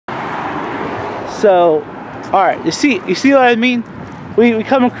So, alright, you see what I mean? We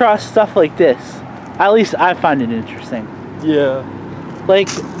come across stuff like this. At least I find it interesting. Yeah. Like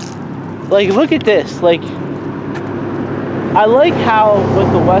look at this. Like, I like how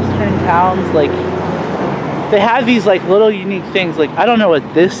with the western towns, like, they have these like little unique things. Like, I don't know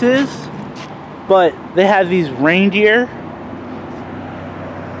what this is, but they have these reindeer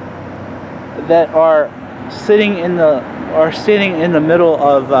that are standing in the middle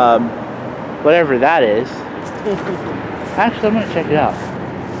of whatever that is. Actually, I'm gonna check it out.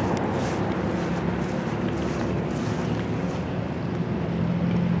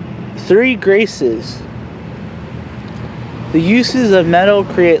 Three Graces. The uses of metal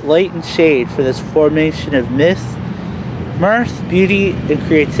create light and shade for this formation of myth, mirth, beauty, and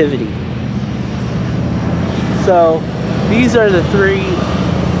creativity. So, these are the three.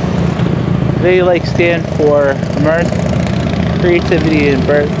 They like stand for mirth, creativity, and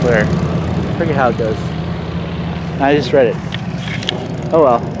birthware. I forget how it goes. I just read it. Oh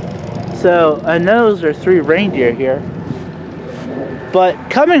well. So, I know there are three reindeer here. But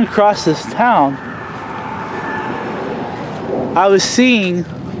coming across this town, I was seeing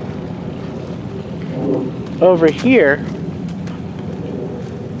over here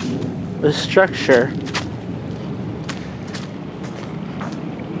a structure.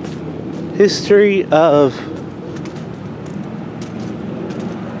 History of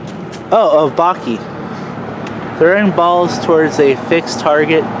Baki. Throwing balls towards a fixed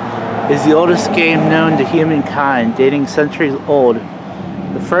target is the oldest game known to humankind, dating centuries old.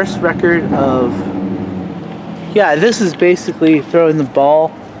 The first record of... Yeah, this is basically throwing the ball.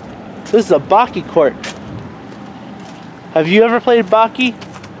 This is a Baki court. Have you ever played Baki?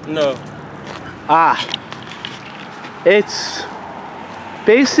 No. Ah. It's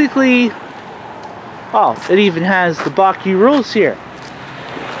basically... Oh, it even has the Baki rules here.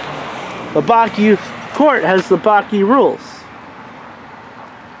 The Baki court has the Baki rules.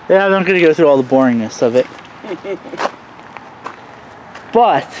 Yeah, I'm not going to go through all the boringness of it.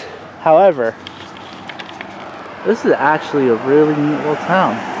 But, however, this is actually a really neat little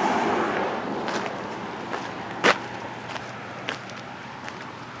town.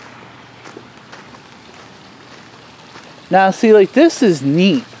 Now, see, like, this is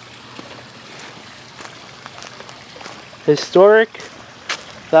neat. Historic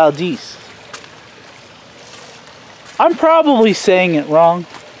Valdez. I'm probably saying it wrong.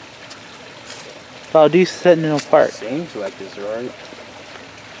 Valdez Centennial Park. Seems like it's right.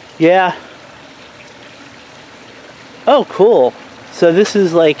 Yeah. Oh, cool. So this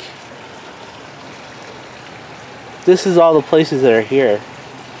is like... This is all the places that are here.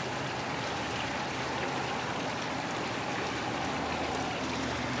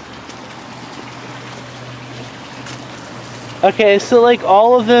 Okay, so like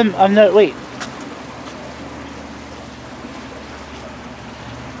all of them... I'm not... Wait.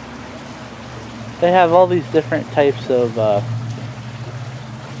 They have all these different types of...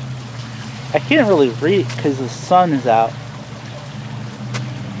 I can't really read it because the sun is out.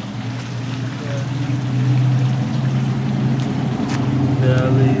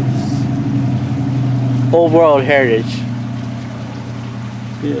 Valleys. Old World Heritage.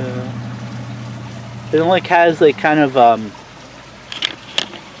 Yeah. It like has like kind of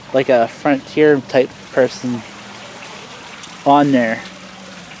like a frontier type person on there.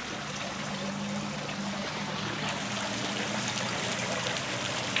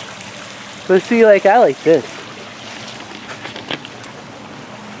 But see, like, I like this.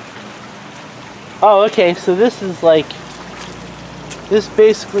 Oh, okay, so this is like, this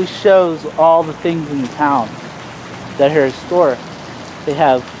basically shows all the things in the town that are historic. They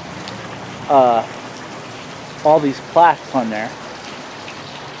have all these plaques on there.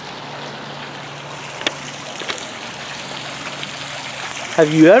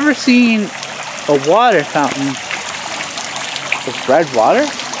 Have you ever seen a water fountain with red water?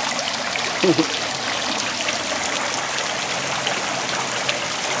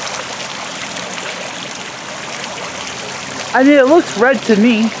 I mean, it looks red to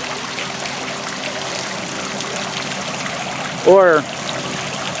me. Or,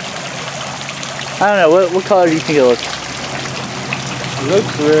 I don't know, what color do you think it looks? It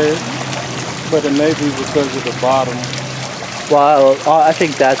looks red, but it may be because of the bottom. Well, I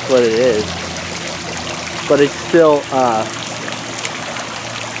think that's what it is. But it's still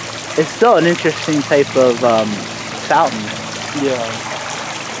an interesting type of fountain. Yeah.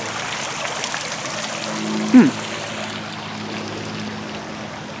 Hmm.